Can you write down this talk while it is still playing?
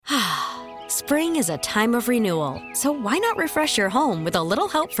Spring is a time of renewal, so why not refresh your home with a little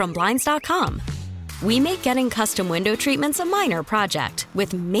help from Blinds.com? We make getting custom window treatments a minor project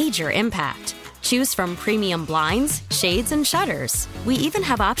with major impact. Choose from premium blinds, shades, and shutters. We even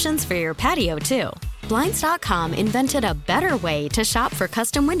have options for your patio, too. Blinds.com invented a better way to shop for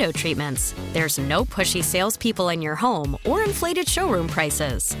custom window treatments. There's no pushy salespeople in your home or inflated showroom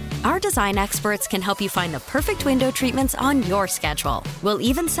prices. Our design experts can help you find the perfect window treatments on your schedule. We'll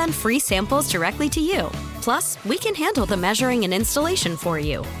even send free samples directly to you. Plus, we can handle the measuring and installation for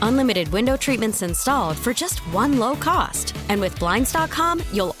you. Unlimited window treatments installed for just one low cost. And with Blinds.com,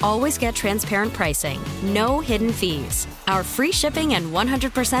 you'll always get transparent pricing. No hidden fees. Our free shipping and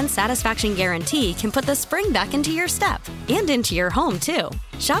 100% satisfaction guarantee can put the spring back into your step and into your home, too.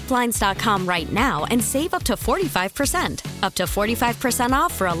 Shop Blinds.com right now and save up to 45%. Up to 45%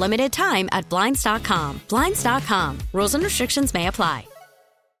 off for a limited time at Blinds.com. Blinds.com. Rules and restrictions may apply.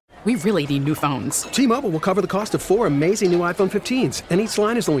 We really need new phones. T-Mobile will cover the cost of 4 amazing new iPhone 15s, and each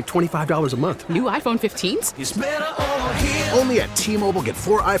line is only $25 a month. New iPhone 15s? It's better over here. Only at T-Mobile, get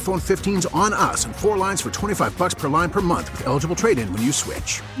 4 iPhone 15s on us and 4 lines for $25 per line per month with eligible trade-in when you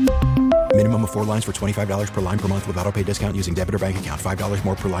switch. Minimum of 4 lines for $25 per line per month with autopay discount using debit or bank account. $5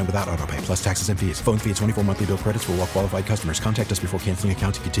 more per line without autopay, plus taxes and fees. Phone fee at 24 monthly bill credits for well-qualified customers. Contact us before canceling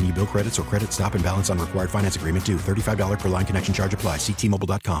account to continue bill credits or credit stop and balance on required finance agreement due. $35 per line connection charge applies. See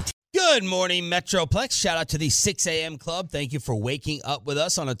T-Mobile.com. Good morning, Metroplex. Shout out to the 6 a.m. club. Thank you for waking up with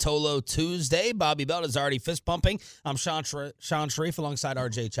us on a Tolo Tuesday. Bobby Belt is already fist pumping. I'm Sean Sharif alongside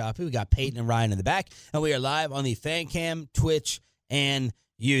RJ Choppy. We got Peyton and Ryan in the back, and we are live on the Fan Cam, Twitch, and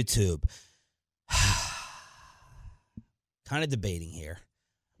YouTube. Kind of debating here.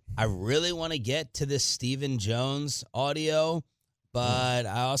 I really want to get to this Stephen Jones audio, but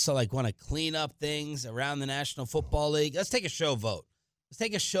I also want to clean up things around the National Football League. Let's take a show vote. Let's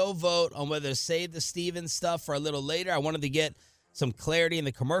take a show vote on whether to save the Stevens stuff for a little later. I wanted to get some clarity in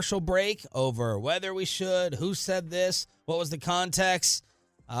the commercial break over whether we should, who said this, what was the context,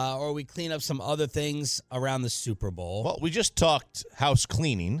 or we clean up some other things around the Super Bowl. Well, we just talked house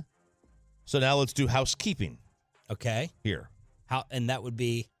cleaning, so now let's do housekeeping. Okay. Here. And that would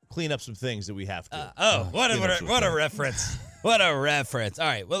be? Clean up some things that we have to. What a reference. What a reference. All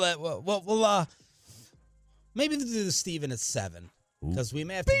right. We'll maybe do the Steven at 7. Because we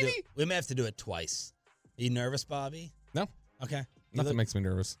may have to do it twice. Are you nervous, Bobby? No. Okay. Nothing makes me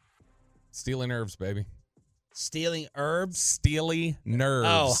nervous. Steely nerves, baby. Stealing herbs? Steely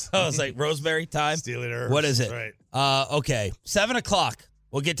nerves. Oh, I was like rosemary time? Steely nerves. What is it? Right. Okay. 7 o'clock.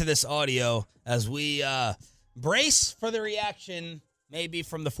 We'll get to this audio as we brace for the reaction maybe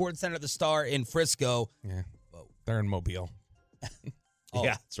from the Ford Center at the Star in Frisco. Yeah. They're in Mobile. Oh,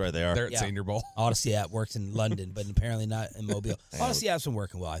 yeah, that's right. They are. They're at Senior Bowl. Odyssey app works in London, but apparently not in Mobile. Odyssey app's been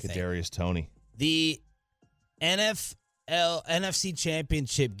working well, I think. Kadarius Toney. The NFC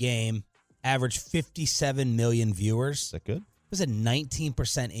Championship game averaged 57 million viewers. Is that good? It was a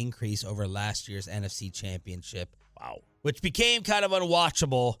 19% increase over last year's NFC Championship. Wow. Which became kind of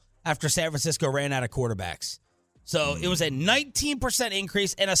unwatchable after San Francisco ran out of quarterbacks. So it was a 19%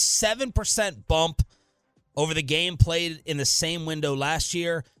 increase and a 7% bump over the game played in the same window last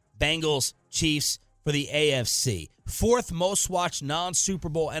year, Bengals, Chiefs for the AFC. 4th most watched non-Super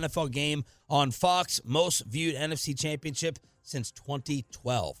Bowl NFL game on Fox, most viewed NFC Championship since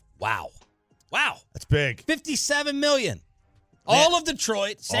 2012. Wow. That's big. 57 million. All of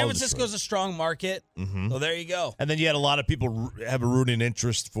Detroit. San Francisco's a strong market. Mm-hmm. So there you go. And then you had a lot of people have a rooting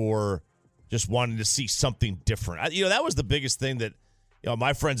interest for just wanting to see something different. That was the biggest thing that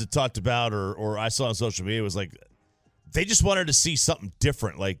my friends had talked about or I saw on social media was like they just wanted to see something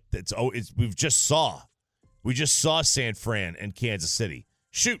different. Like we just saw San Fran and Kansas City.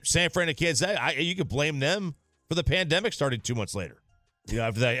 Shoot, San Fran and Kansas City, you could blame them for the pandemic starting 2 months later.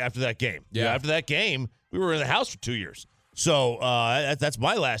 After that game. Yeah. After that game, we were in the house for 2 years. So that's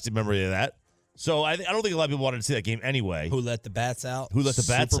my lasting memory of that. So I don't think a lot of people wanted to see that game anyway. Who let the bats out?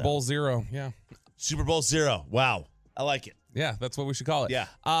 Super Bowl 0. Yeah. Super Bowl 0. Wow. I like it. Yeah, that's what we should call it. Yeah.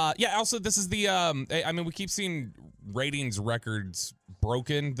 Also, this is the we keep seeing ratings records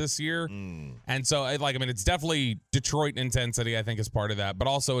broken this year. And so, it's definitely Detroit intensity, I think, is part of that. But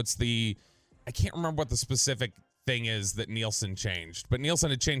also, it's I can't remember what the specific thing is that Nielsen changed. But Nielsen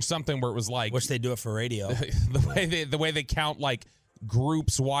had changed something where it was like... Wish they do it for radio. the way they count,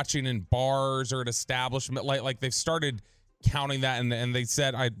 groups watching in bars or at establishment. Like they've started counting that, and they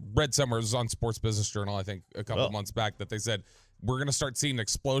said, I read somewhere, it was on Sports Business Journal, I think, a couple of months back, that they said, we're going to start seeing an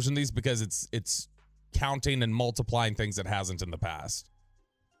explosion of these because it's counting and multiplying things it hasn't in the past.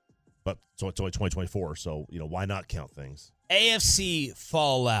 But so it's only 2024, so, why not count things? AFC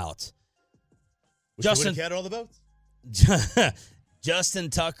fallout. Justin had all the votes. Justin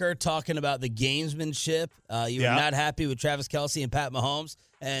Tucker talking about the gamesmanship. You were not happy with Travis Kelce and Pat Mahomes,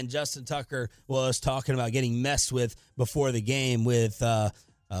 and Justin Tucker was talking about getting messed with before the game with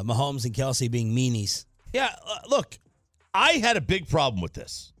Mahomes and Kelce being meanies. Yeah, look, I had a big problem with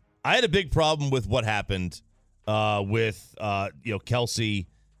this. I had a big problem with what happened with Kelce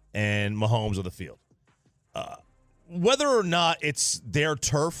and Mahomes on the field. Whether or not it's their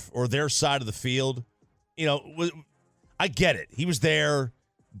turf or their side of the field, I get it. He was there.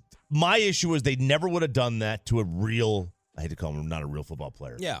 My issue is they never would have done that to a real, I hate to call him not a real football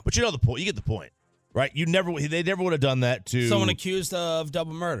player. Yeah. But you know the point. You get the point, right? They never would have done that to someone accused of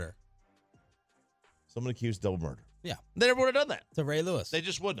double murder. Someone accused of double murder. Yeah. They never would have done that. To Ray Lewis. They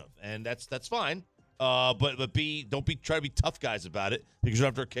just wouldn't have. And that's fine. But try to be tough guys about it because you're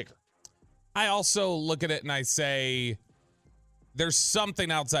after a kicker. I also look at it and I say there's something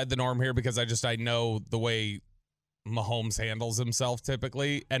outside the norm here because I know the way Mahomes handles himself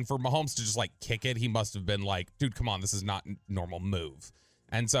typically. And for Mahomes to just kick it, he must have been like, dude, come on, this is not a normal move.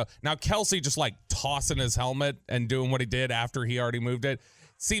 And so now Kelce just tossing his helmet and doing what he did after he already moved it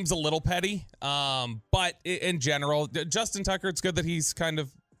seems a little petty. But in general, Justin Tucker, it's good that he's kind of,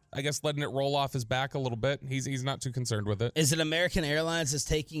 I guess, letting it roll off his back a little bit. He's not too concerned with it. Is it American Airlines that's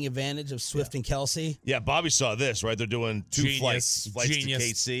taking advantage of Swift and Kelce? Yeah, Bobby saw this, right? They're doing two flights to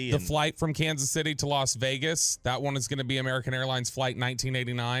KC. The flight from Kansas City to Las Vegas, that one is going to be American Airlines Flight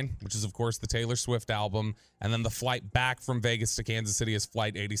 1989, which is, of course, the Taylor Swift album. And then the flight back from Vegas to Kansas City is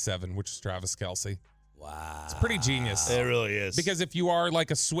Flight 87, which is Travis Kelce. Wow. It's pretty genius. It really is. Because if you are a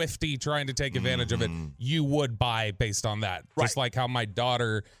Swiftie trying to take advantage of it, you would buy based on that. Right. Just like how my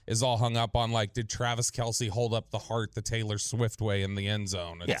daughter is all hung up on, did Travis Kelce hold up the heart the Taylor Swift way in the end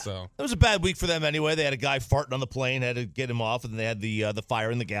zone? And yeah. So it was a bad week for them anyway. They had a guy farting on the plane, had to get him off, and they had the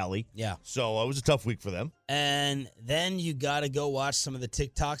fire in the galley. Yeah. So it was a tough week for them. And then you got to go watch some of the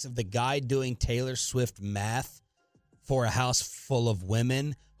TikToks of the guy doing Taylor Swift math for a house full of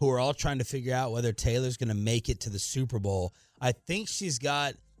women who are all trying to figure out whether Taylor's going to make it to the Super Bowl. I think she's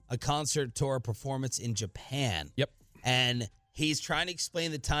got a concert tour performance in Japan. Yep. And he's trying to explain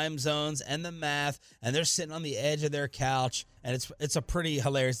the time zones and the math, and they're sitting on the edge of their couch, and it's a pretty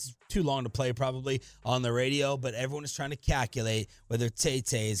hilarious, it's too long to play probably on the radio, but everyone is trying to calculate whether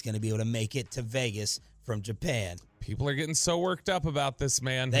Tay-Tay is going to be able to make it to Vegas from Japan. People are getting so worked up about this,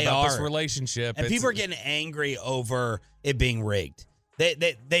 man. They about are. this relationship. And people are getting angry over it being rigged.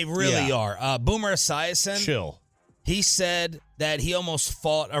 They really are. Boomer Esiason, chill. He said that he almost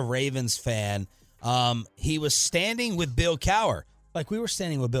fought a Ravens fan. He was standing with Bill Cowher. We were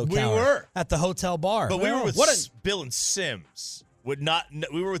standing with Bill Cowher. We were. At the hotel bar. But we were with Bill and Sims. We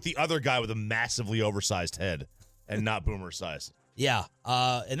were with the other guy with a massively oversized head and not Boomer Esiason. Yeah.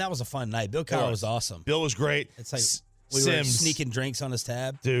 And that was a fun night. Bill Cowher was awesome. Bill was great. It's like we were sneaking drinks on his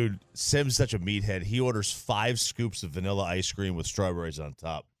tab. Dude, Sim's such a meathead. He orders 5 scoops of vanilla ice cream with strawberries on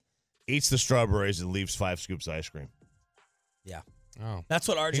top. Eats the strawberries and leaves 5 scoops of ice cream. Yeah. Oh. That's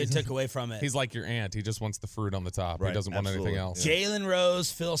what RJ took away from it. He's like your aunt. He just wants the fruit on the top. Right, He doesn't want anything else. Yeah. Jalen Rose,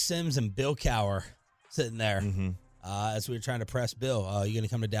 Phil Simms, and Bill Cowher sitting there as we were trying to press Bill. You going to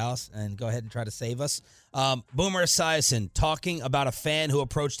come to Dallas and go ahead and try to save us? Boomer Esiason talking about a fan who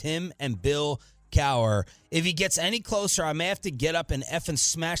approached him and Bill Cowher. If he gets any closer, I may have to get up and effing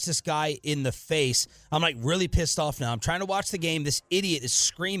smash this guy in the face. I'm really pissed off now. I'm trying to watch the game. This idiot is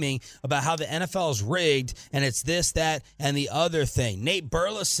screaming about how the NFL is rigged and it's this, that, and the other thing. Nate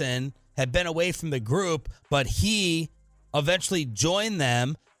Burleson had been away from the group, but he eventually joined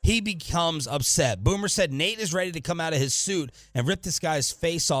them. He becomes upset. Boomer said Nate is ready to come out of his suit and rip this guy's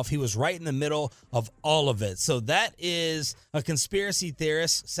face off. He was right in the middle of all of it. So that is a conspiracy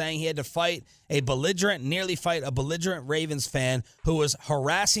theorist saying he had to nearly fight a belligerent Ravens fan who was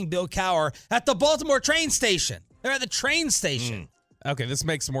harassing Bill Cowher at the Baltimore train station. They're at the train station. Okay, this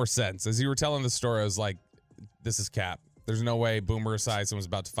makes more sense. As you were telling the story, I was like, this is cap. There's no way Boomer Esiason was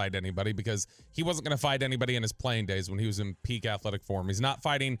about to fight anybody because he wasn't going to fight anybody in his playing days when he was in peak athletic form. He's not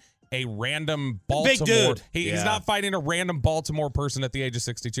fighting a random Baltimore. Big dude. He's not fighting a random Baltimore person at the age of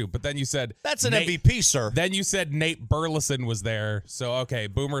 62. But then you said that's an MVP, sir. Then you said Nate Burleson was there. So okay,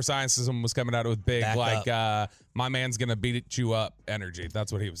 Boomer Esiason was coming out with big my man's going to beat you up energy.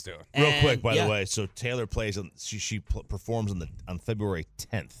 That's what he was doing. Real quick, by the way. So Taylor plays on. She performs on February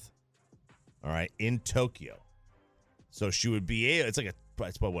 10th. All right, in Tokyo. So she would be it's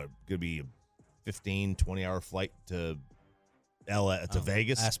about what could be a 15, 20-hour flight to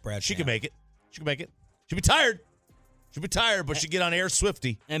Vegas. Ask Brad. She could make it. She'd be tired. But she'd get on Air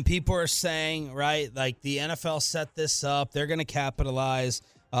Swifty. And people are saying, right, the NFL set this up. They're going to capitalize.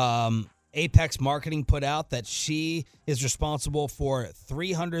 Apex Marketing put out that she is responsible for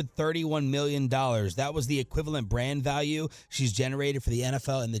 $331 million. That was the equivalent brand value she's generated for the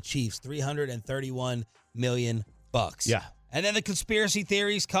NFL and the Chiefs, $331 million. Yeah. And then the conspiracy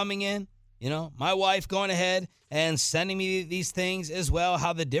theories coming in. You know, my wife going ahead and sending me these things as well,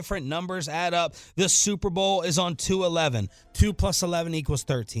 how the different numbers add up. The Super Bowl is on 2/11. 2 plus 11 equals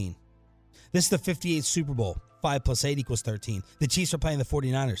 13. This is the 58th Super Bowl. 5 plus 8 equals 13. The Chiefs are playing the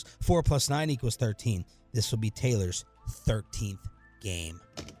 49ers. 4 plus 9 equals 13. This will be Taylor's 13th game.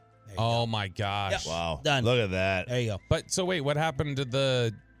 Oh, my gosh. Yep. Wow. Done. Look at that. There you go. But so wait, what happened to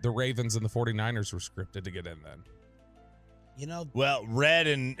the Ravens and the 49ers were scripted to get in then? You know, Well, red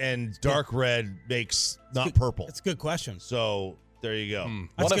and dark red makes not purple. it's a good question. So there you go. That's One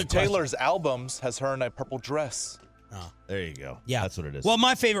a of good question. Taylor's albums has her in a purple dress. There you go. Yeah. That's what it is. Well,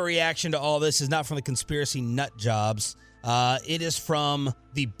 my favorite reaction to all this is not from the conspiracy nut jobs. It is from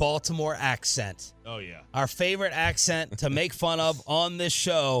the Baltimore accent. oh, yeah. Our favorite accent to make fun of on this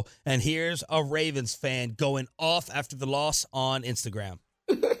show. And here's a Ravens fan going off after the loss on Instagram.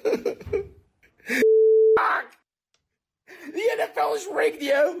 The NFL is rigged,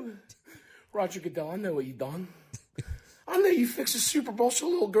 yo. Roger Goodell, I know what you done. I know you fixed the Super Bowl so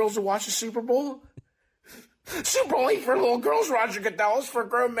little girls will watch the Super Bowl. Super Bowl ain't for little girls, Roger Goodell. It's for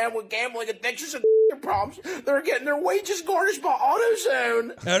grown men with gambling addictions and problems. They're getting their wages garnished by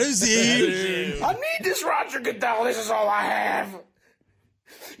AutoZone. AutoZone. I need this, Roger Goodell. This is all I have.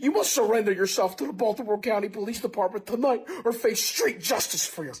 You must surrender yourself to the Baltimore County Police Department tonight or face street justice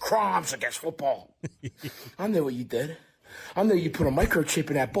for your crimes against football. I know what you did. I know you put a microchip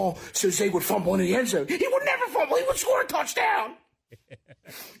in that ball so Zay would fumble into the end zone. He would never fumble. He would score a touchdown.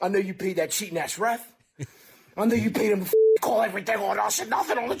 I know you paid that cheating-ass ref. I know you paid him to call everything on us and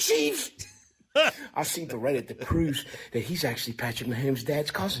nothing on the Chiefs. I've seen the Reddit that proves that he's actually Patrick Mahomes'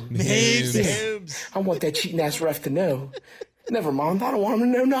 dad's cousin. Mahomes. I want that cheating-ass ref to know. Never mind. I don't want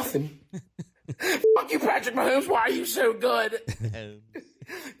him to know nothing. Fuck you, Patrick Mahomes. Why are you so good?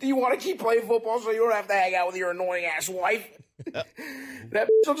 Do you want to keep playing football so you don't have to hang out with your annoying-ass wife? That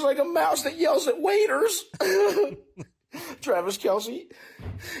looks like a mouse that yells at waiters. Travis Kelce,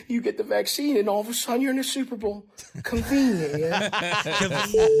 you get the vaccine and all of a sudden you're in the Super Bowl. Convenient, yeah?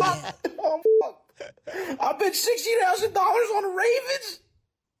 Oh, fuck. I bet $60,000 on the Ravens.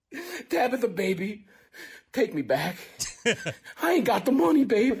 Tabitha, baby, take me back. I ain't got the money,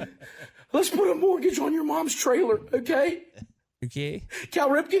 babe. Let's put a mortgage on your mom's trailer, okay? Okay. Cal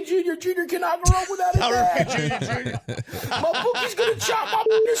Ripken Jr. cannot grow up without his dad. My bookie's going to chop my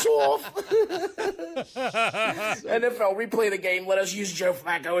penis off. NFL, replay the game. Let us use Joe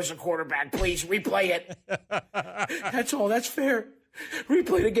Flacco as a quarterback. Please, replay it. That's all. That's fair.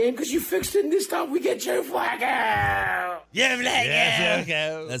 Replay the game because you fixed it, and this time we get Joe Flacco.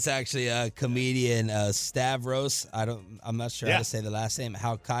 Yeah, that's actually a comedian, Stavros. I'm not sure how to say the last name.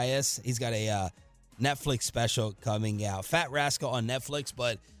 Halkias. He's got a Netflix special coming out. Fat Rascal on Netflix,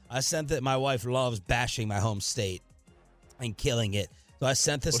 but I sent that my wife loves bashing my home state and killing it. So I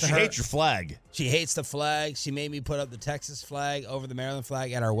sent this to her. She hates your flag. She hates the flag. She made me put up the Texas flag over the Maryland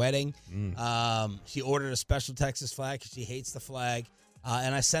flag at our wedding. She ordered a special Texas flag because she hates the flag.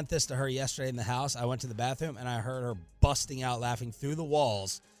 And I sent this to her yesterday in the house. I went to the bathroom, and I heard her busting out laughing through the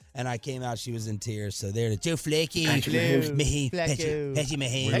walls. And I came out, she was in tears. So there, Joe Flaky. Patrick Mahomes.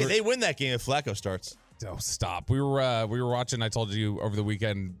 Hey, they win that game if Flacco starts. Oh, stop. We were watching, I told you over the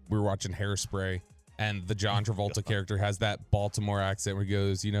weekend, we were watching Hairspray, and the John Travolta character has that Baltimore accent where he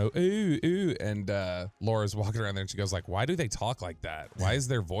goes, you know, ooh, ooh. And Laura's walking around there, and she goes like, why do they talk like that? Why is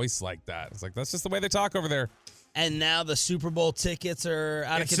their voice like that? It's like, that's just the way they talk over there. And now the Super Bowl tickets are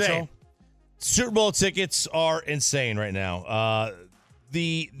out of control. Super Bowl tickets are insane right now.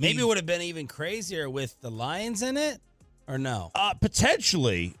 Maybe it would have been even crazier with the Lions in it, or no?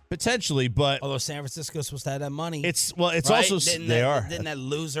 Potentially, but although San Francisco's supposed to have that money, it's right? also didn't that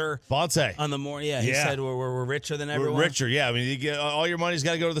loser Bonte on the morning? Yeah, he said we're richer than everyone. We're richer, yeah. I mean, you get, all your money's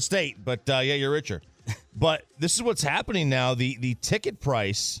got to go to the state, but yeah, you're richer. But this is what's happening now. The ticket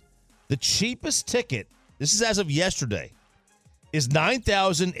price, the cheapest ticket, this is as of yesterday, is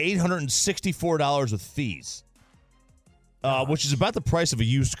 $9,864 with fees. Which is about the price of a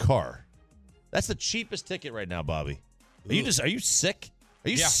used car. That's the cheapest ticket right now, Bobby. Are you sick? Are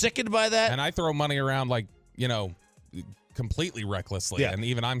you sickened by that? And I throw money around like, completely recklessly, and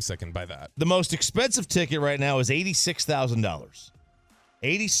even I'm sickened by that. The most expensive ticket right now is $86,000.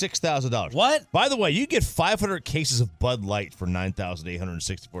 $86,000. What? By the way, you get 500 cases of Bud Light for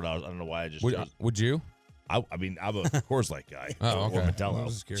 $9,864. I don't know why I just would you? I mean, I'm a Coors Light guy. Oh, okay. Or Modelo.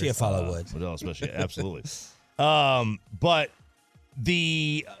 Chiafalo would. Modelo especially, absolutely. But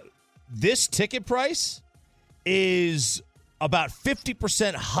the this ticket price is about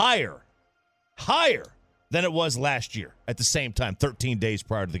 50% higher than it was last year at the same time, 13 days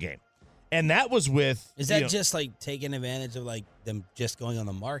prior to the game. And that was with... Is that just like taking advantage of like them just going on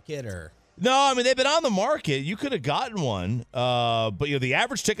the market or... No, I mean, they've been on the market. You could have gotten one. But, the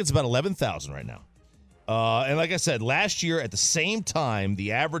average ticket's about $11,000 right now. And like I said, last year at the same time,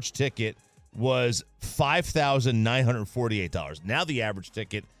 the average ticket was $5,948. Now the average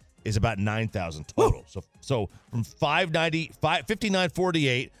ticket is about $9,000 total. So from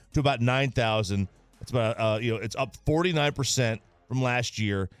 $5,948 to about $9,000. It's about it's up 49% from last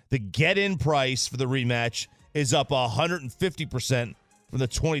year. The get-in price for the rematch is up 150% from the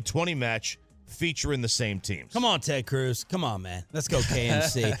 2020 match featuring the same teams. Come on, Ted Cruz. Come on, man. Let's go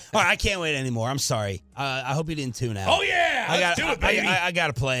KMC. All right, I can't wait anymore. I'm sorry. I hope you didn't tune out. Oh, yeah. Let's do it, baby. I got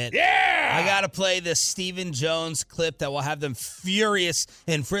to play it. Yeah. I got to play the Stephen Jones clip that will have them furious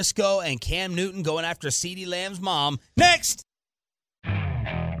in Frisco and Cam Newton going after CeeDee Lamb's mom. Next.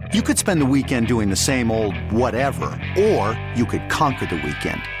 You could spend the weekend doing the same old whatever, or you could conquer the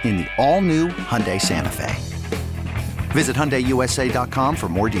weekend in the all-new Hyundai Santa Fe. Visit HyundaiUSA.com for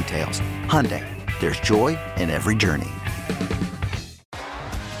more details. Hyundai, there's joy in every journey.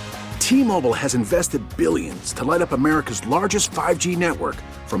 T-Mobile has invested billions to light up America's largest 5G network,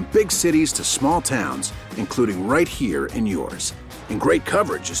 from big cities to small towns, including right here in yours. And great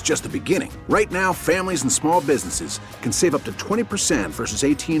coverage is just the beginning. Right now, families and small businesses can save up to 20% versus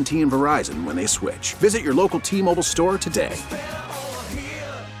AT&T and Verizon when they switch. Visit your local T-Mobile store today.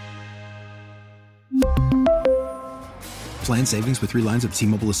 Plan savings with 3 lines of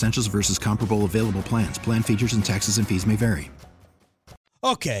T-Mobile Essentials versus comparable available plans. Plan features and taxes and fees may vary.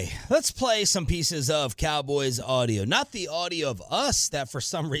 Okay, let's play some pieces of Cowboys audio. Not the audio of us that for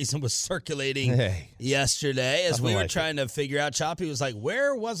some reason was circulating yesterday as we were trying to figure out. Choppy was like,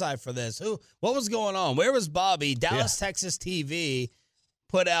 where was I for this? What was going on? Where was Bobby? Dallas, Texas TV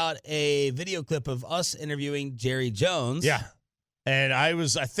put out a video clip of us interviewing Jerry Jones. Yeah. And I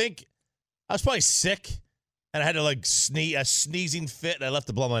was probably sick, and I had to a sneezing fit, and I left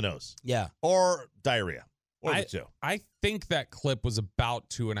to blow my nose. Yeah. Or diarrhea. Or the two. I think that clip was about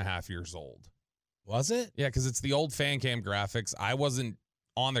 2.5 years old. Was it? Yeah, because it's the old fan cam graphics. I wasn't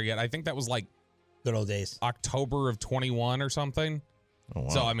on there yet. I think that was good old days. October of 21 or something. Oh, wow.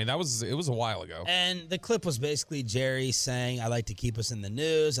 So, I mean, it was a while ago. And the clip was basically Jerry saying, I like to keep us in the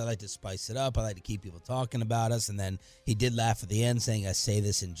news. I like to spice it up. I like to keep people talking about us. And then he did laugh at the end saying, I say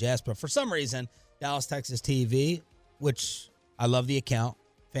this in jest. But for some reason, Dallas, Texas TV, which I love the account,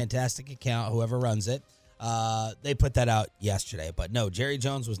 fantastic account, whoever runs it, they put that out yesterday. But no, Jerry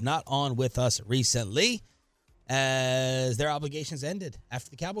Jones was not on with us recently as their obligations ended after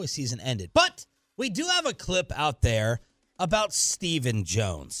the Cowboys season ended. But we do have a clip out there about Stephen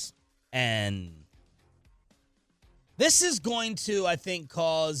Jones. And this is going to, I think,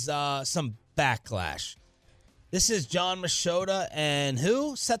 cause some backlash. This is John Machota, and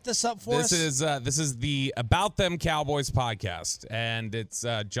who set this up for us? This is the About Them Cowboys podcast, and it's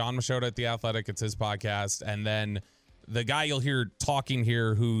John Machota at The Athletic. It's his podcast, and then the guy you'll hear talking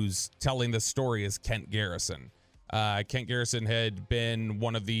here who's telling this story is Kent Garrison. Kent Garrison had been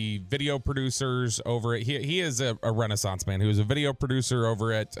one of the video producers over at, he is a Renaissance man. He was a video producer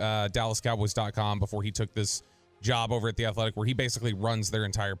over at DallasCowboys.com before he took this job over at The Athletic, where he basically runs their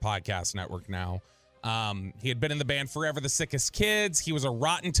entire podcast network now. He had been in the band forever, The Sickest Kids. He was a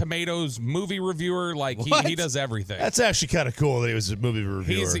Rotten Tomatoes movie reviewer. He does everything. That's actually kind of cool that he was a movie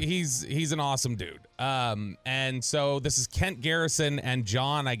reviewer. He's an awesome dude. And so this is Kent Garrison and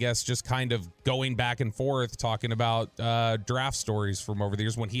John, I guess, just kind of going back and forth talking about draft stories from over the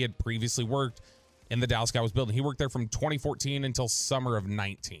years when he had previously worked in the Dallas Cowboys building. He worked there from 2014 until summer of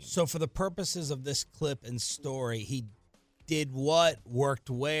 19. So for the purposes of this clip and story, he did what, worked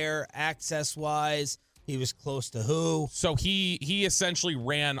where, access-wise, he was close to who? So he essentially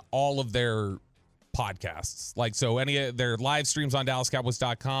ran all of their podcasts. So any of their live streams on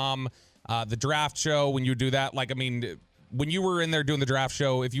DallasCowboys.com, the draft show, when you do that, when you were in there doing the draft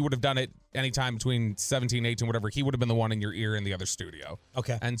show, if you would have done it anytime between 17, 18, whatever, he would have been the one in your ear in the other studio.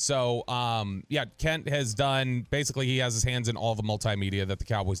 Okay. And so, Kent has done, basically he has his hands in all the multimedia that the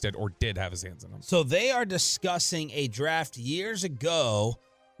Cowboys did or did have his hands in them. So they are discussing a draft years ago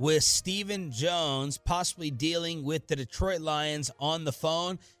with Stephen Jones possibly dealing with the Detroit Lions on the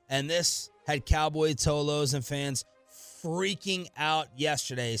phone, and this had Cowboy Tolos and fans freaking out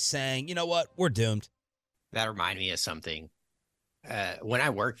yesterday saying, you know what, we're doomed. That reminded me of something. When I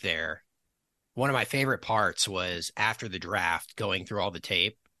worked there, one of my favorite parts was after the draft, going through all the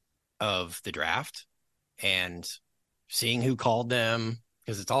tape of the draft and seeing who called them.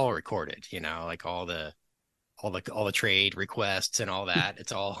 because it's all recorded, like all the trade requests and all that.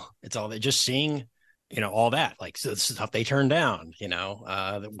 It's all just seeing, all that, like, so the stuff they turned down,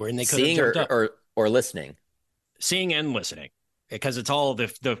 when they could have jumped up. or listening. Seeing and listening, because it's all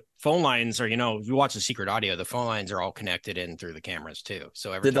the phone lines are, if you watch the secret audio, the phone lines are all connected in through the cameras too.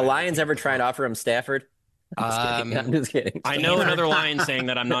 So did the Lions ever try and offer him Stafford? I'm just kidding. I know another line saying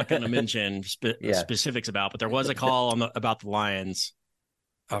that I'm not going to mention specifics about, but there was a call about the Lions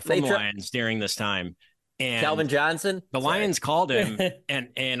from the Lions during this time. And Calvin Johnson? The Lions called him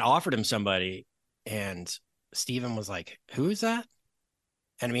and offered him somebody. And Steven was like, who is that?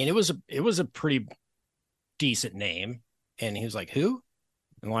 And I mean, it was a pretty decent name. And he was like, who?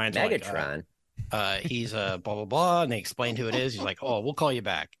 And the Lions Megatron. He's blah, blah, blah. And they explained who it is. He's like, oh, we'll call you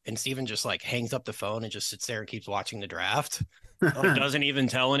back. And Steven just like hangs up the phone and just sits there and keeps watching the draft. Doesn't even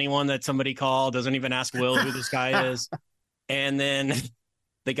tell anyone that somebody called. Doesn't even ask Will who this guy is. And then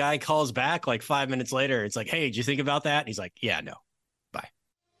the guy calls back like 5 minutes later. It's like, hey, did you think about that? And he's like, yeah, no. Bye.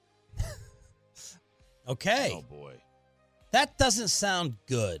 Okay. Oh, boy. That doesn't sound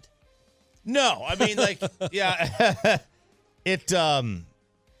good. No, I mean, like, yeah, it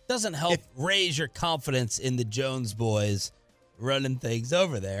doesn't help raise your confidence in the Jones boys running things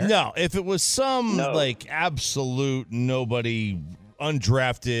over there. No, if it was some like absolute nobody,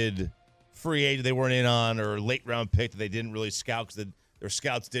 undrafted free agent they weren't in on, or late round pick that they didn't really scout because their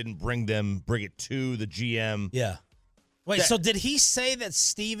scouts didn't bring it to the GM. Yeah. Wait, so did he say that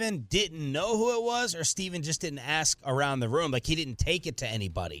Steven didn't know who it was, or Steven just didn't ask around the room? Like, he didn't take it to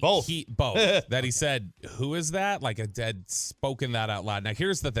anybody? Both. Both. That he said, who is that? Like, had spoken that out loud. Now,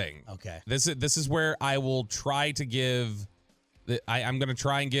 here's the thing. Okay. This is where I will try to give, I'm going to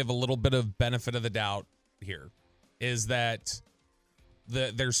try and give a little bit of benefit of the doubt here, is that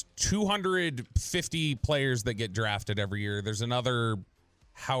there's 250 players that get drafted every year. There's another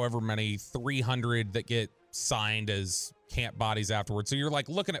however many, 300 that get signed as camp bodies afterwards. So you're like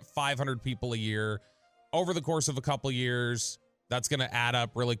looking at 500 people a year over the course of a couple of years. That's going to add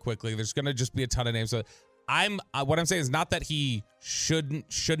up really quickly. There's going to just be a ton of names. So what I'm saying is not that he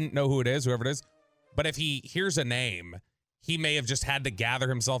shouldn't know who it is, whoever it is, but if he hears a name, he may have just had to gather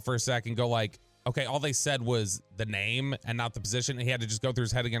himself for a second and go like, okay, all they said was the name and not the position. And he had to just go through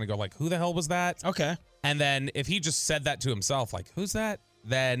his head again and go like, who the hell was that? Okay. And then if he just said that to himself, like, who's that?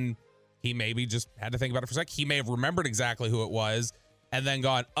 Then he maybe just had to think about it for a sec. He may have remembered exactly who it was and then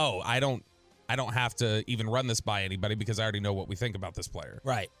gone, oh, I don't have to even run this by anybody because I already know what we think about this player.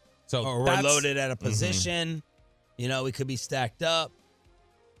 Right. So or we're loaded at a position. Mm-hmm. We could be stacked up.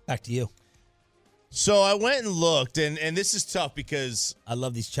 Back to you. So I went and looked, and this is tough because I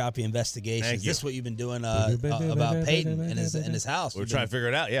love these choppy investigations. This is what you've been doing about Peyton in his house. We're trying to figure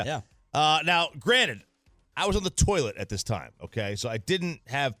it out, yeah. Yeah. Now, granted, I was on the toilet at this time, okay? So I didn't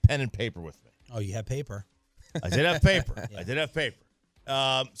have pen and paper with me. Oh, you had paper. I did have paper. Yeah. I did have paper.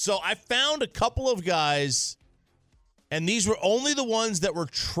 So I found a couple of guys, and these were only the ones that were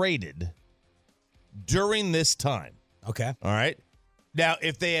traded during this time. Okay. All right? Now,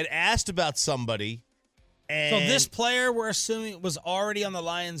 if they had asked about somebody and... So this player, we're assuming, was already on the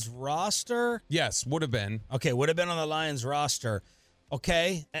Lions roster? Yes, would have been. Okay, would have been on the Lions roster.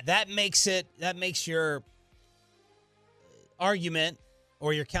 Okay, that makes your argument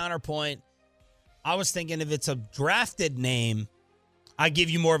or your counterpoint. I was thinking if it's a drafted name, I give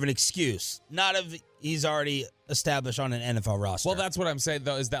you more of an excuse. Not if he's already established on an NFL roster. Well, that's what I'm saying,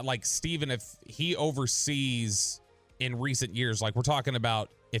 though, is that, like, Steven, if he oversees in recent years, like we're talking about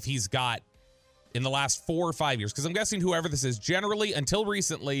if he's got in the last 4 or 5 years, because I'm guessing whoever this is, generally, until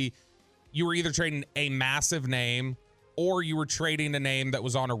recently, you were either trading a massive name or you were trading a name that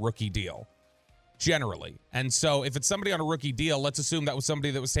was on a rookie deal, generally. And so if it's somebody on a rookie deal, let's assume that was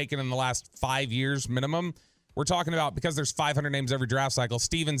somebody that was taken in the last 5 years minimum. We're talking about, because there's 500 names every draft cycle,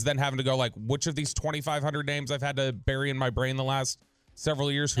 Steven's then having to go like, which of these 2,500 names I've had to bury in my brain the last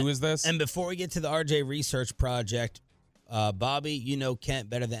several years? Who is this? And before we get to the RJ research project, Bobby, you know Kent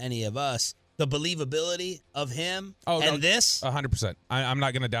better than any of us. The believability of him this? 100%. I'm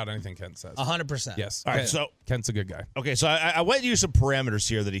not going to doubt anything Kent says. 100%. Yes. All right, so Kent's a good guy. Okay, so I went to use some parameters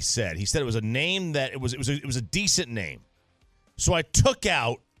here that he said. He said it was a name that it was a decent name. So I took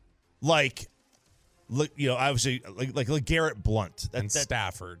out obviously like Garrett Blunt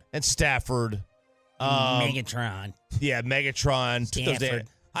Stafford. And Stafford. Megatron. Yeah, Megatron. Stanford.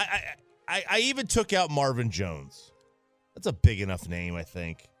 I even took out Marvin Jones. That's a big enough name, I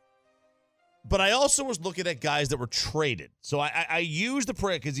think. But I also was looking at guys that were traded. So I used the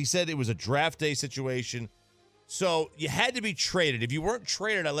parameter because he said it was a draft day situation. So you had to be traded. If you weren't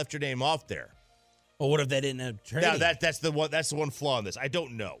traded, I left your name off there. Well, what if they didn't have trade? Now that's the one flaw in this. I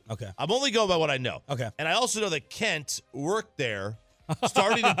don't know. Okay. I'm only going by what I know. Okay. And I also know that Kent worked there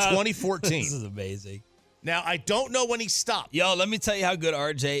starting in 2014. This is amazing. Now, I don't know when he stopped. Yo, let me tell you how good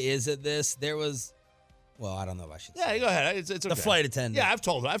RJ is at this. There was, well, I don't know if I should say. Yeah, go ahead. It's okay. The flight attendant. Yeah, I've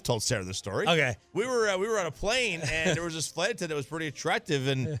told Sarah this story. Okay. We were on a plane and there was this flight attendant that was pretty attractive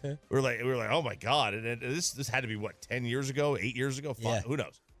and we were like, oh my God. And this had to be 10 years ago, 8 years ago? Yeah. Who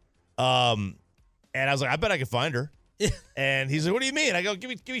knows? And I was like, I bet I could find her. And he's like, what do you mean? I go, give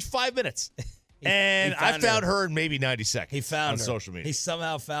me 5 minutes. And I found her in maybe 90 seconds. He found on her. social media. He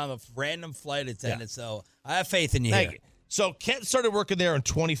somehow found a random flight attendant. Yeah. So I have faith in you. Thank you. So Kent started working there in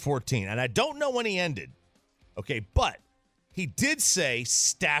 2014, and I don't know when he ended. Okay, but he did say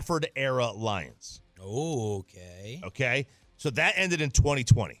Stafford era Lions. Oh, okay. Okay, so that ended in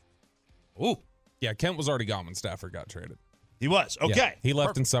 2020. Ooh. Yeah, Kent was already gone when Stafford got traded. He was. Okay. Yeah, he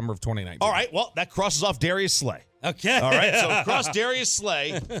left in summer of 2019. All right, well, that crosses off Darius Slay. Okay. All right, so cross Darius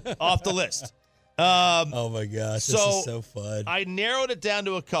Slay off the list. Oh my gosh, this is so fun. I narrowed it down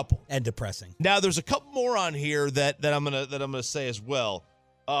to a couple. And depressing. Now there's a couple more on here that I'm gonna say as well.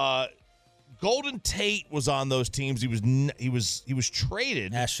 Golden Tate was on those teams. He was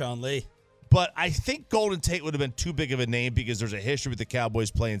traded. Ask Sean Lee. But I think Golden Tate would have been too big of a name because there's a history with the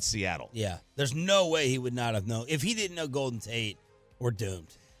Cowboys playing Seattle. Yeah, there's no way he would not have known. If he didn't know Golden Tate, we're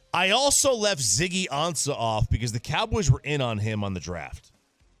doomed. I also left Ziggy Ansah off because the Cowboys were in on him on the draft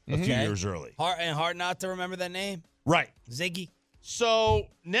a few years early. Hard not to remember that name. Right. Ziggy. So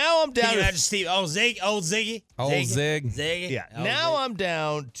now I'm down Can you to imagine Steve? Oh, Ziggy. Zig. Yeah. Oh, now Zig. I'm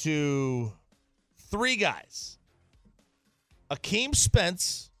down to 3 guys. Akeem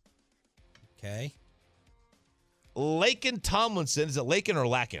Spence. Okay. Laken Tomlinson. Is it Laken or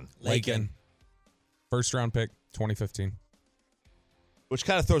Laken? Laken. First round pick, 2015. Which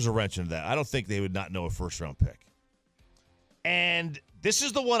kind of throws a wrench into that. I don't think they would not know a first round pick. And this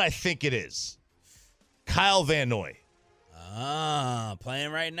is the one I think it is. Kyle Van Noy.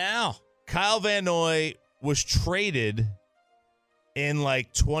 Playing right now. Kyle Van Noy was traded in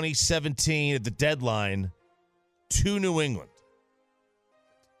 2017 at the deadline to New England.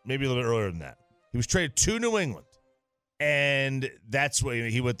 Maybe a little bit earlier than that. He was traded to New England. And that's where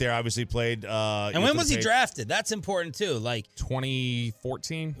he went there, obviously played. And when was he drafted? That's important, too.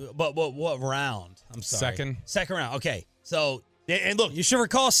 2014. But what round? I'm sorry. Second round. Okay. So, and look, you should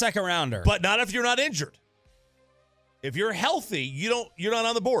recall a second rounder. But not if you're not injured. If you're healthy, you're not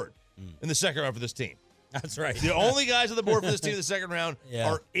on the board in the second round for this team. That's right. The only guys on the board for this team in the second round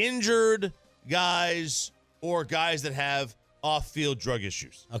are injured guys or guys that have off-field drug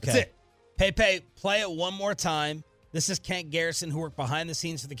issues. Okay. That's it. Pepe, play it one more time. This is Kent Garrison, who worked behind the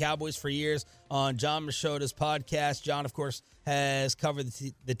scenes for the Cowboys for years on John Machota's podcast. John, of course, has covered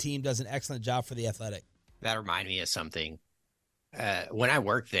the team, does an excellent job for The Athletic. That reminded me of something. When I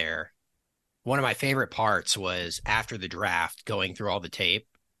worked there, one of my favorite parts was after the draft, going through all the tape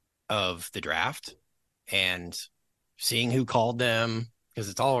of the draft and seeing who called them, because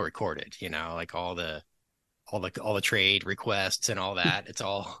it's all recorded, all the trade requests and all that. It's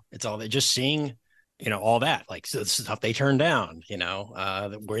all just seeing, all that, so the stuff they turned down,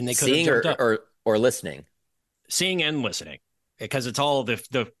 when they could seeing or listening, seeing and listening, because it's all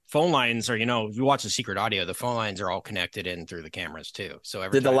the phone lines are, if you watch the secret audio, the phone lines are all connected in through the cameras too. So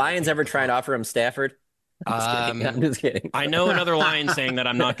did the Lions ever try and offer him Stafford? I'm just kidding. I know another line saying that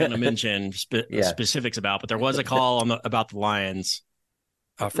I'm not going to mention specifics about, but there was a call about the Lions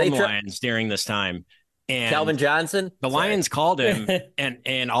from the Lions during this time. And Calvin Johnson? The Lions called him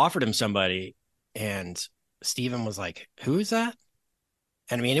and offered him somebody. And Steven was like, who is that?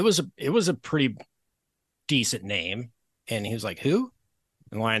 And I mean, it was a pretty decent name. And he was like, who?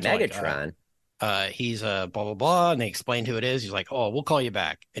 And the Lions Megatron. He's blah, blah, blah. And they explained who it is. He's like, oh, we'll call you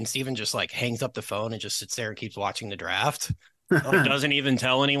back. And Steven just hangs up the phone and just sits there and keeps watching the draft. Doesn't even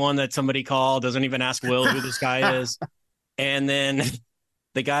tell anyone that somebody called. Doesn't even ask Will who this guy is. And then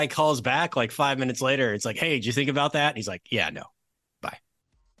the guy calls back 5 minutes later. It's like, hey, did you think about that? And he's like, yeah, no. Bye.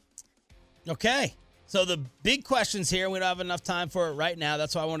 Okay. So the big questions here, we don't have enough time for it right now.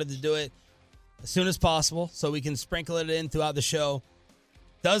 That's why I wanted to do it as soon as possible so we can sprinkle it in throughout the show.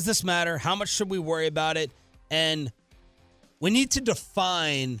 Does this matter? How much should we worry about it? And we need to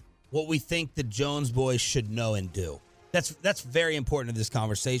define what we think the Jones boys should know and do. That's very important to this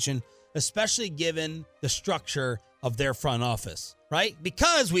conversation, especially given the structure of their front office, right?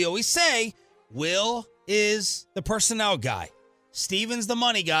 Because we always say Will is the personnel guy, Steven's the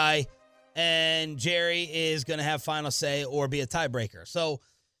money guy, and Jerry is going to have final say or be a tiebreaker. So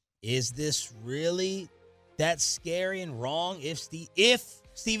is this really that scary and wrong if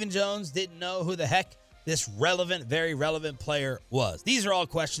Stephen Jones didn't know who the heck this very relevant player was? These are all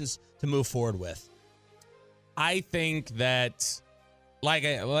questions to move forward with. I think that, like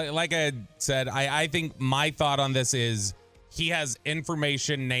I said, I think my thought on this is he has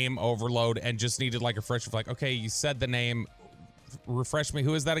information name overload and just needed like a fresh, like, okay, you said the name, refresh me.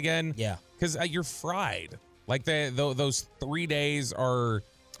 Who is that again? Yeah. Because you're fried. Like those 3 days are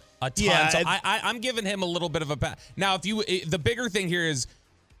a ton. Yeah, so I'm giving him a little bit of a pass. Now, the bigger thing here is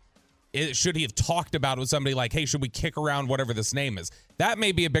should he have talked about it with somebody like, hey, should we kick around whatever this name is? That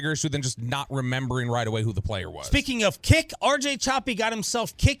may be a bigger issue than just not remembering right away who the player was. Speaking of kick, RJ Choppy got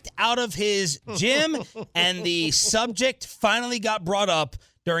himself kicked out of his gym, and the subject finally got brought up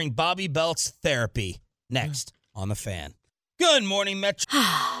during Bobby Belt's therapy. Next on The Fan. Good morning, Metro.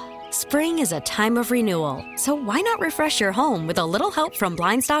 Spring is a time of renewal, so why not refresh your home with a little help from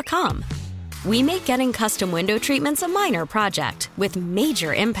Blinds.com? We make getting custom window treatments a minor project with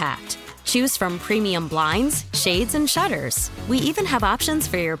major impact. Choose from premium blinds, shades, and shutters. We even have options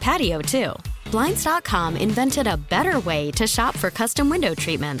for your patio, too. Blinds.com invented a better way to shop for custom window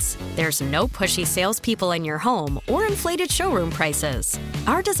treatments. There's no pushy salespeople in your home or inflated showroom prices.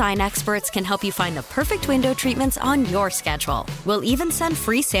 Our design experts can help you find the perfect window treatments on your schedule. We'll even send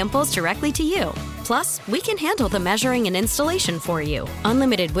free samples directly to you. Plus, we can handle the measuring and installation for you.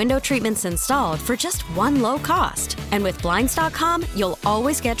 Unlimited window treatments installed for just one low cost. And with Blinds.com, you'll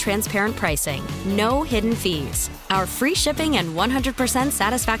always get transparent pricing. No hidden fees. Our free shipping and 100%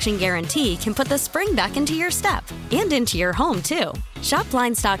 satisfaction guarantee can put the spring back into your step and into your home, too. Shop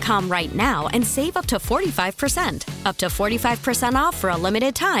Blinds.com right now and save up to 45%. Up to 45% off for a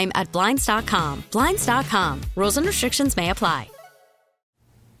limited time at Blinds.com. Blinds.com. Rules and restrictions may apply.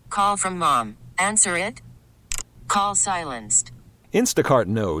 Call from mom. Answer it. Call silenced. Instacart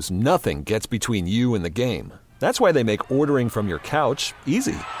knows nothing gets between you and the game. That's why they make ordering from your couch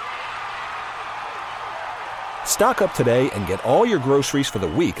easy. Stock up today and get all your groceries for the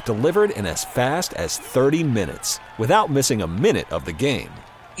week delivered in as fast as 30 minutes without missing a minute of the game.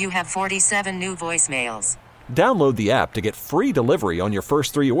 You have 47 new voicemails. Download the app to get free delivery on your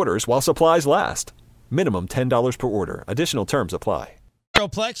first 3 orders while supplies last. Minimum $10 per order. Additional terms apply.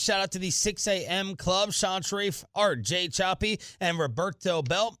 Plex, shout out to the 6 a.m. club, Sean Sharif, RJ Choppy, and Roberto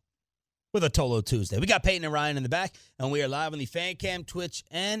Belt with a Tolo Tuesday. We got Peyton and Ryan in the back, and we are live on the Fan Cam, Twitch,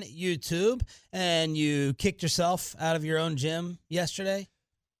 and YouTube. And you kicked yourself out of your own gym yesterday?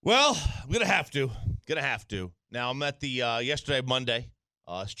 Well, I'm going to have to. Now, I'm at the yesterday, Monday.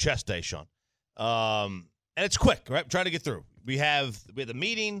 It's chest day, Sean. And it's quick, right? I'm trying to get through. We had the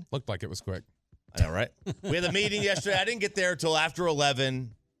meeting. Looked like it was quick. I know, right? We had the meeting yesterday. I didn't get there until after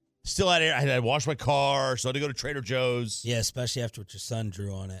 11. Still I had to wash my car, so I had to go to Trader Joe's. Yeah, especially after what your son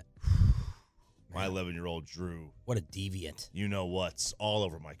drew on it. My 11-year-old drew. What a deviant. You know what's all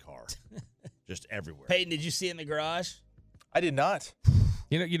over my car. Just everywhere. Peyton, did you see it in the garage? I did not.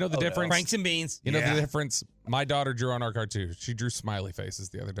 You know the difference? No. Franks and beans. You know the difference? My daughter drew on our car, too. She drew smiley faces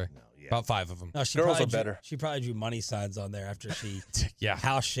the other day. No, yeah. About 5 of them. No, Girls are better. She probably drew money signs on there after she yeah.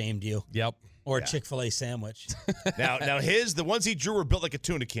 house shamed you. Yep. Or a Chick-fil-A sandwich. Now the ones he drew were built like a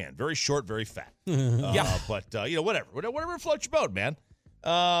tuna can. Very short, very fat. Yeah. But, whatever floats your boat, man.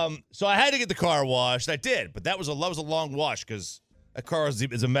 So I had to get the car washed. I did, but that was a long wash because that car is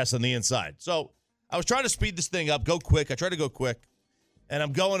a mess on the inside. So I was trying to speed this thing up, go quick. I tried to go quick, and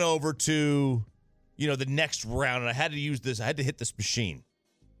I'm going over to, the next round, and I had to use this. I had to hit this machine.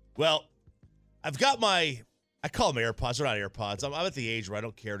 Well, I've got I call them AirPods. They're not AirPods. I'm at the age where I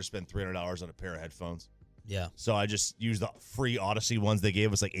don't care to spend $300 on a pair of headphones. Yeah. So I just use the free Odyssey ones they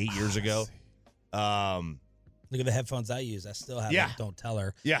gave us like 8 years ago. Look at the headphones I use. I still haven't. Yeah. Don't tell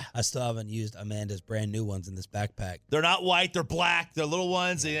her. Yeah. I still haven't used Amanda's brand new ones in this backpack. They're not white. They're black. They're little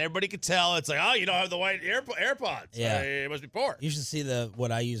ones, and everybody can tell. It's like, oh, you don't have the white AirPods. Yeah. It must be poor. You should see what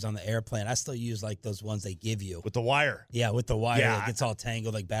I use on the airplane. I still use like those ones they give you With the wire. Yeah, with the wire. Yeah, It gets all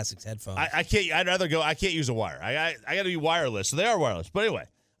tangled like Basic's headphones. I can't. I'd rather go. I can't use a wire. I got to be wireless. So they are wireless. But anyway,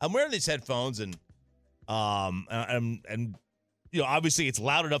 I'm wearing these headphones, and obviously it's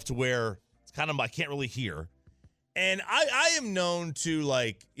loud enough to where it's kind of I can't really hear. And I am known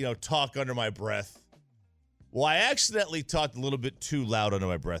to talk under my breath. Well, I accidentally talked a little bit too loud under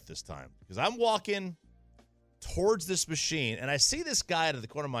my breath this time because I'm walking towards this machine and I see this guy out of the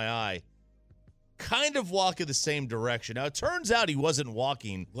corner of my eye kind of walk in the same direction. Now, it turns out he wasn't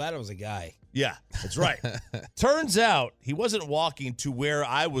walking. Glad it was a guy. Yeah, that's right. Turns out he wasn't walking to where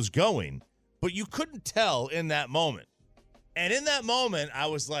I was going, but you couldn't tell in that moment. And in that moment, I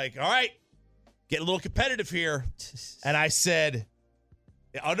was like, all right. Get a little competitive here. And I said,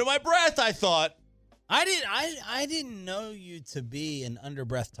 under my breath, I thought, I didn't know you to be an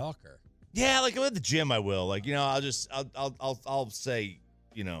underbreath talker. Yeah, like at the gym, I will. Like, I'll say,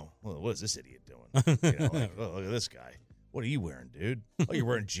 well, what is this idiot doing? Like, oh, look at this guy. What are you wearing, dude? Oh, you're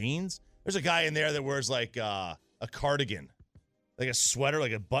wearing jeans? There's a guy in there that wears like a cardigan, like a sweater,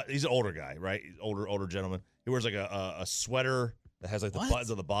 like he's an older guy, right? He's older gentleman. He wears like a sweater that has like the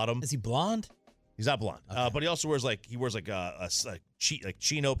buttons on the bottom. Is he blonde? He's not blonde, but he also wears like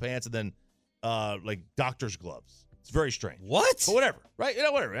chino pants and then like doctor's gloves. It's very strange. What? But whatever, right?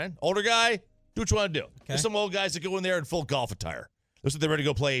 Whatever, man. Older guy, do what you want to do. Okay. There's some old guys that go in there in full golf attire. Looks like they're ready to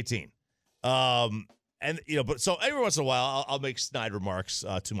go play 18. And but so every once in a while, I'll make snide remarks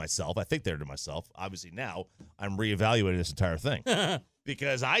to myself. I think they're to myself. Obviously, now I'm reevaluating this entire thing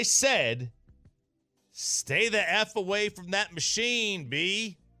because I said, "Stay the F away from that machine,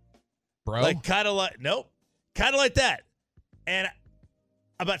 B." Bro, like kind of like that. And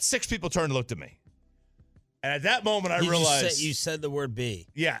about 6 people turned and looked at me. And at that moment, I realized you said the word B.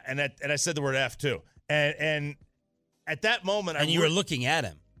 Yeah, and I said the word F too. And at that moment, you were looking at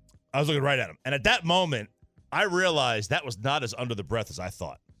him. I was looking right at him. And at that moment, I realized that was not as under the breath as I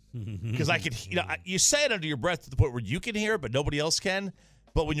thought. Because I could, you say it under your breath to the point where you can hear it, but nobody else can.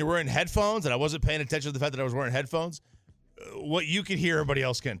 But when you're wearing headphones, and I wasn't paying attention to the fact that I was wearing headphones, what you can hear, everybody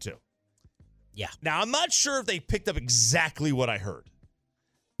else can too. Yeah. Now, I'm not sure if they picked up exactly what I heard,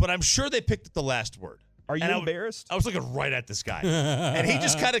 but I'm sure they picked up the last word. Are you embarrassed? I was looking right at this guy. And he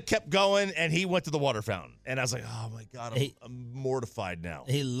just kind of kept going, and he went to the water fountain. And I was like, oh, my God, I'm mortified now.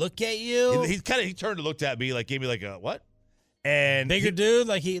 He looked at you? He turned and looked at me, like, gave me like a, what? And bigger dude?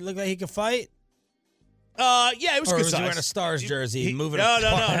 Like he looked like he could fight? Yeah, he was or good was size. he wearing a Stars jersey moving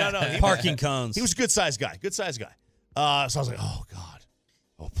No. parking cones? He was a good size guy. So I was like, oh, God.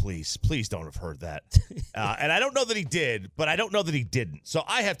 Oh, please don't have heard that. And I don't know that he did, but I don't know that he didn't. So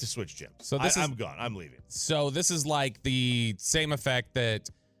I have to switch gyms. So I'm gone. I'm leaving. So this is like the same effect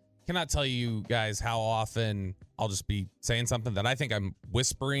that cannot tell you guys how often I'll just be saying something that I think I'm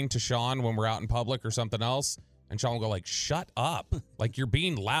whispering to Sean when we're out in public or something else. And Sean will go like, shut up. Like you're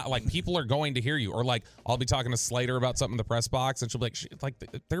being loud. Like people are going to hear you. Or like I'll be talking to Slater about something in the press box and she'll be like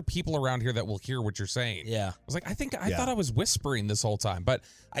there are people around here that will hear what you're saying. Yeah. I was like, I thought I was whispering this whole time, but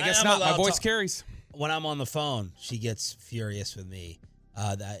I guess not. My voice carries. When I'm on the phone, she gets furious with me.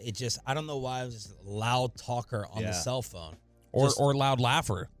 I don't know why I was just a loud talker on the cell phone. Or loud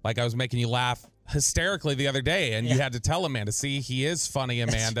laugher. Like I was making you laugh hysterically the other day, and you had to tell Amanda, see, he is funny,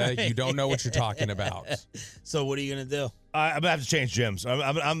 Amanda. Right. You don't know what you're talking about. So what are you going to do? I'm going to have to change gyms.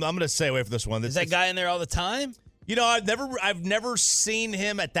 I'm going to stay away from this one. Is that guy in there all the time? I've never seen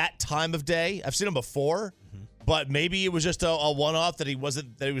him at that time of day. I've seen him before, but maybe it was just a one-off that he was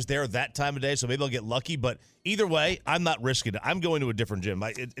there that time of day, so maybe I'll get lucky. But either way, I'm not risking it. I'm going to a different gym.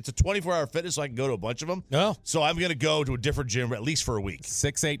 It's a 24-hour fitness, so I can go to a bunch of them. No. So I'm going to go to a different gym at least for a week.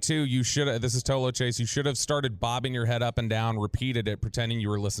 682, you should have, this is Tolo Chase, you should have started bobbing your head up and down, repeated it, pretending you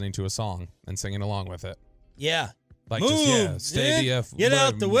were listening to a song and singing along with it. Yeah. Like move, stay the F. Get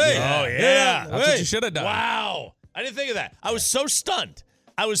out the way. Oh, yeah. That's what you should have done. Wow. I didn't think of that. I was so stunned.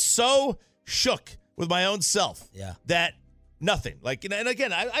 I was so shook with my own self. Yeah. That nothing. Like, and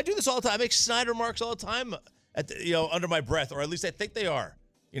again, I do this all the time. I make snide remarks all the time under my breath, or at least I think they are.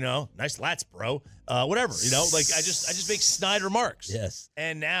 Nice lats, bro. Whatever. Like I just make snide remarks. Yes.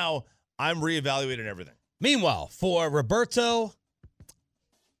 And now I'm reevaluating everything. Meanwhile, for Roberto,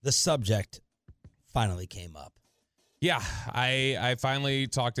 the subject finally came up. Yeah, I finally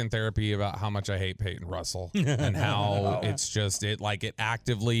talked in therapy about how much I hate Peyton Russell and how it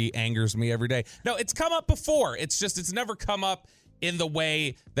actively angers me every day. No, it's come up before. It's never come up in the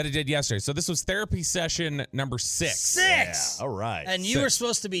way that it did yesterday. So this was therapy session number 6. Yeah, all right. And you were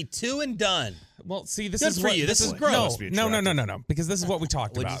supposed to be 2 and done. Well, see, this Good is for you. This is gross. No. Because this is what we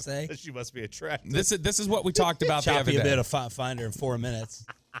talked What'd about. you say? She must be attractive. This is what we talked about the other day. Chop you a bit of finder in 4 minutes.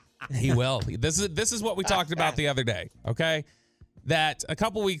 He will. This is what we talked about the other day, okay? That a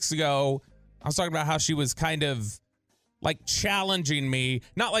couple weeks ago, I was talking about how she was kind of like challenging me,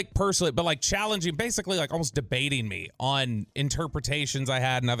 not like personally, but like challenging, basically like almost debating me on interpretations I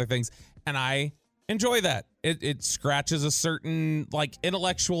had and other things. And I enjoy that. It scratches a certain like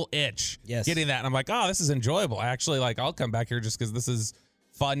intellectual itch. Yes. Getting that. And I'm like, oh, this is enjoyable. I actually I'll come back here just because this is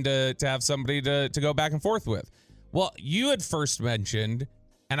fun to have somebody to go back and forth with. Well, you had first mentioned,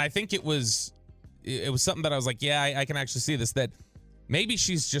 and I think it was something that I was like, yeah, I can actually see this, that maybe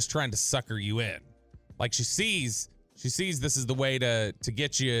she's just trying to sucker you in. Like she sees this is the way to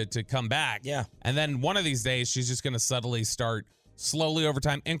get you to come back. Yeah. And then one of these days, she's just going to subtly start slowly over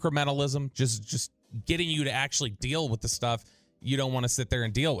time, incrementalism, just getting you to actually deal with the stuff you don't want to sit there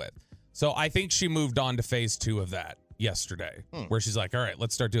and deal with. So I think she moved on to phase 2 of that yesterday, where she's like, all right,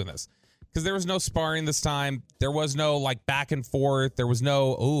 let's start doing this. Because there was no sparring this time. There was no like back and forth. There was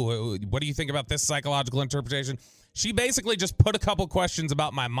no, what do you think about this psychological interpretation? She basically just put a couple questions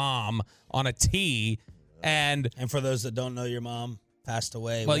about my mom on a tee. And for those that don't know, your mom passed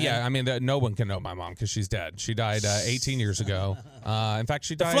away. Well, yeah, I mean, no one can know my mom because she's dead. She died 18 years ago. In fact,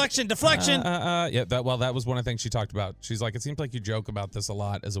 she died. Deflection. Yeah, that was one of the things she talked about. She's like, it seems like you joke about this a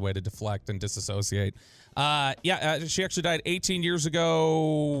lot as a way to deflect and disassociate. She actually died 18 years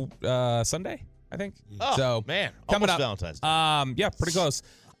ago Sunday, I think. Oh, so man. Coming Almost up. Valentine's Day. Yeah, pretty close.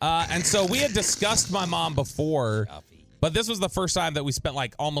 And so we had discussed my mom before, but this was the first time that we spent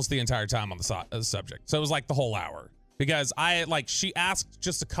like almost the entire time on the subject. So it was like the whole hour. Because she asked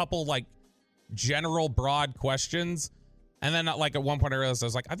just a couple like general broad questions. And then like at one point I realized, I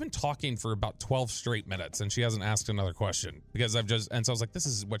was like, I've been talking for about 12 straight minutes and she hasn't asked another question because so I was like, this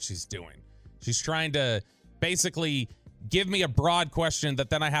is what she's doing. She's trying to basically give me a broad question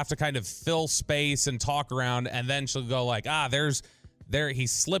that then I have to kind of fill space and talk around. And then she'll go like, he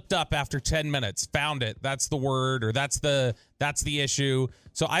slipped up after 10 minutes, found it. That's the word, or that's the issue.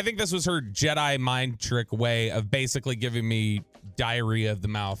 So I think this was her Jedi mind trick way of basically giving me diarrhea of the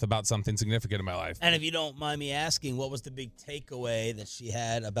mouth about something significant in my life. And if you don't mind me asking, what was the big takeaway that she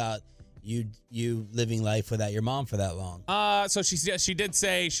had about you living life without your mom for that long? So she did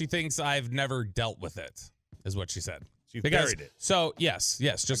say she thinks I've never dealt with it, is what she said. She buried it. So yes,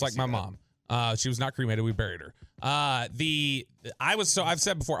 just like my mom. She was not cremated. We buried her. I've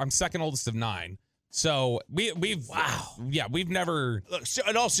said before, I'm second oldest of 9. So we've never. Look,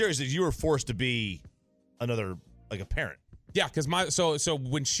 in all seriousness, you were forced to be another, like a parent. Yeah, because so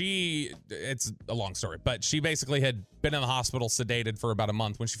when it's a long story, but she basically had been in the hospital sedated for about a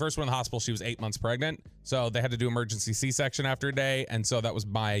month. When she first went in the hospital, she was 8 months pregnant. So they had to do emergency C-section after a day. And so that was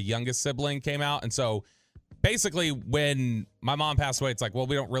my youngest sibling came out. And so basically when my mom passed away, it's like, well,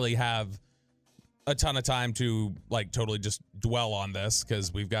 we don't really have a ton of time to like totally just dwell on this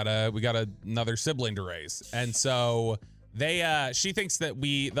because we got another sibling to raise. And so she thinks that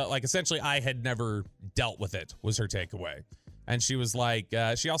essentially I had never dealt with it was her takeaway. And she was like,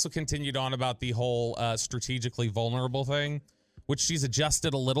 she also continued on about the whole strategically vulnerable thing, which she's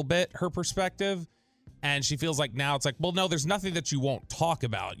adjusted a little bit, her perspective. And she feels like now it's like, well, no, there's nothing that you won't talk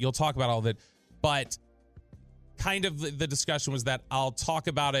about. You'll talk about all of it. But kind of the discussion was that I'll talk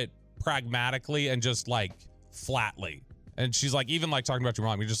about it pragmatically and just like flatly. And she's like, even like talking about your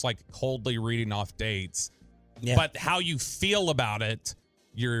mom, you're just like coldly reading off dates. Yeah. But how you feel about it,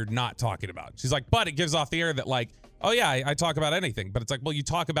 you're not talking about. She's like, but it gives off the air that like, oh yeah, I talk about anything. But it's like, well, you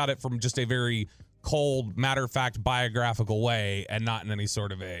talk about it from just a very cold, matter-of-fact, biographical way and not in any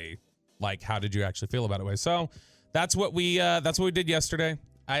sort of a like, how did you actually feel about it way. So that's what we did yesterday.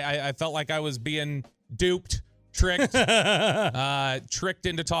 I felt like I was being duped. Tricked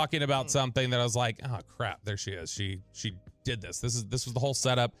into talking about something that I was like, oh crap, there she is. She did this. This was the whole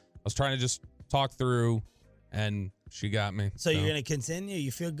setup. I was trying to just talk through, and she got me. So you're gonna continue. You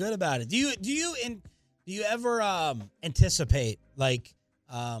feel good about it. Do you ever anticipate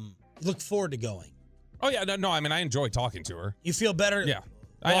look forward to going? Oh yeah, no. I mean, I enjoy talking to her. You feel better. Yeah.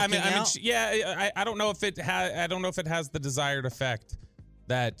 I mean, I don't know if it has the desired effect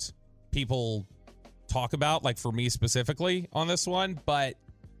that people talk about, like for me specifically on this one, but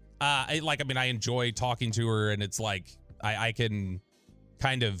I enjoy talking to her, and it's like I can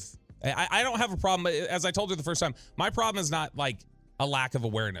kind of I don't have a problem. As I told her the first time, my problem is not like a lack of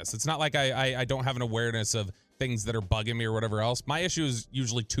awareness. It's not like I don't have an awareness of things that are bugging me or whatever else. My issue is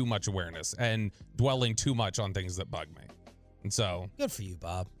usually too much awareness and dwelling too much on things that bug me. And so good for you,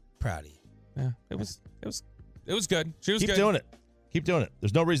 Bob. Proud of you. Yeah, it was good. She was Keep doing it. Keep doing it.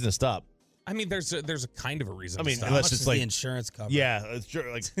 There's no reason to stop. I mean, there's a kind of a reason. I mean, to stop. unless it's like the insurance cover. Yeah, it's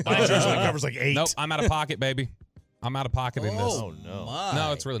true. Like my insurance only covers like 8. Nope, I'm out of pocket, baby. I'm out of pocket in this. Oh no,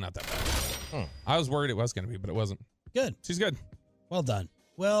 no, it's really not that bad. I was worried it was going to be, but it wasn't. Good. She's good. Well done.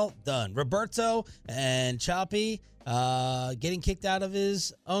 Well done. Roberto and Choppy getting kicked out of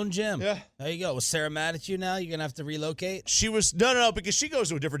his own gym. Yeah. There you go. Was Sarah mad at you now? You're going to have to relocate? She was no, because she goes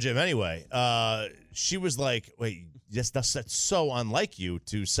to a different gym anyway. She was like, wait, that's so unlike you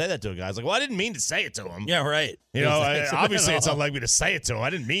to say that to a guy. I was like, well, I didn't mean to say it to him. Yeah, right. You know, obviously it's unlike me to say it to him. I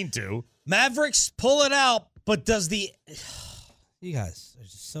didn't mean to. Mavericks pull it out, but does the you guys are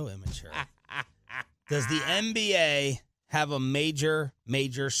just so immature. Does the NBA have a major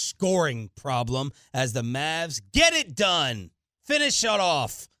scoring problem as the Mavs get it done? Finish it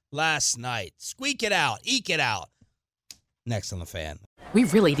off last night. Squeak it out. Eke it out. Next on The Fan. We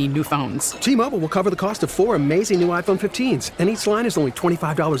really need new phones. T-Mobile will cover the cost of 4 amazing new iPhone 15s, and each line is only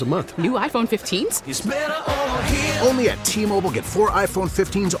 $25 a month. New iPhone 15s? It's better over here. Only at T-Mobile, get 4 iPhone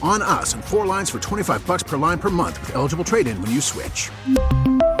 15s on us and 4 lines for $25 per line per month with eligible trade-in when you switch.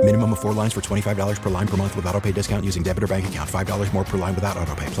 Minimum of 4 lines for $25 per line per month with autopay discount using debit or bank account. $5 more per line without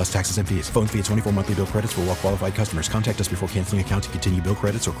autopay, plus taxes and fees. Phone fee at 24 monthly bill credits for well-qualified customers. Contact us before canceling account to continue bill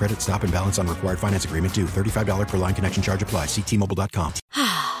credits or credit stop and balance on required finance agreement due. $35 per line connection charge applies. See T-Mobile.com.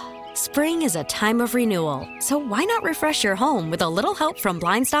 Spring is a time of renewal, so why not refresh your home with a little help from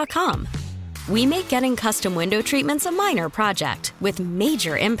Blinds.com? We make getting custom window treatments a minor project with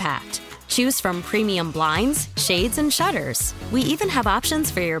major impact. Choose from premium blinds, shades, and shutters. We even have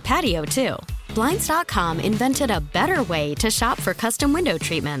options for your patio, too. Blinds.com invented a better way to shop for custom window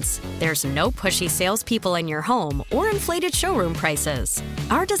treatments. There's no pushy salespeople in your home or inflated showroom prices.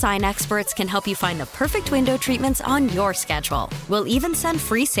 Our design experts can help you find the perfect window treatments on your schedule. We'll even send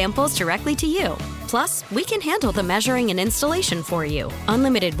free samples directly to you. Plus, we can handle the measuring and installation for you.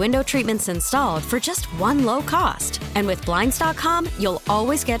 Unlimited window treatments installed for just one low cost. And with Blinds.com, you'll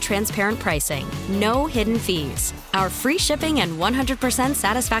always get transparent pricing. No hidden fees. Our free shipping and 100%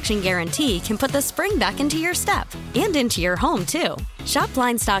 satisfaction guarantee can put the spring back into your step and into your home, too. Shop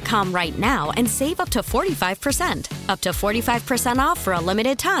Blinds.com right now and save up to 45%. Up to 45% off for a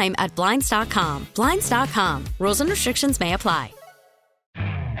limited time at Blinds.com. Blinds.com. Rules and restrictions may apply.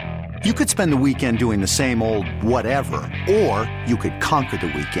 You could spend the weekend doing the same old whatever, or you could conquer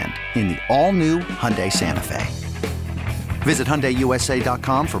the weekend in the all-new Hyundai Santa Fe. Visit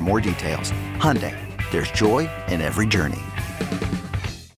HyundaiUSA.com for more details. Hyundai, there's joy in every journey.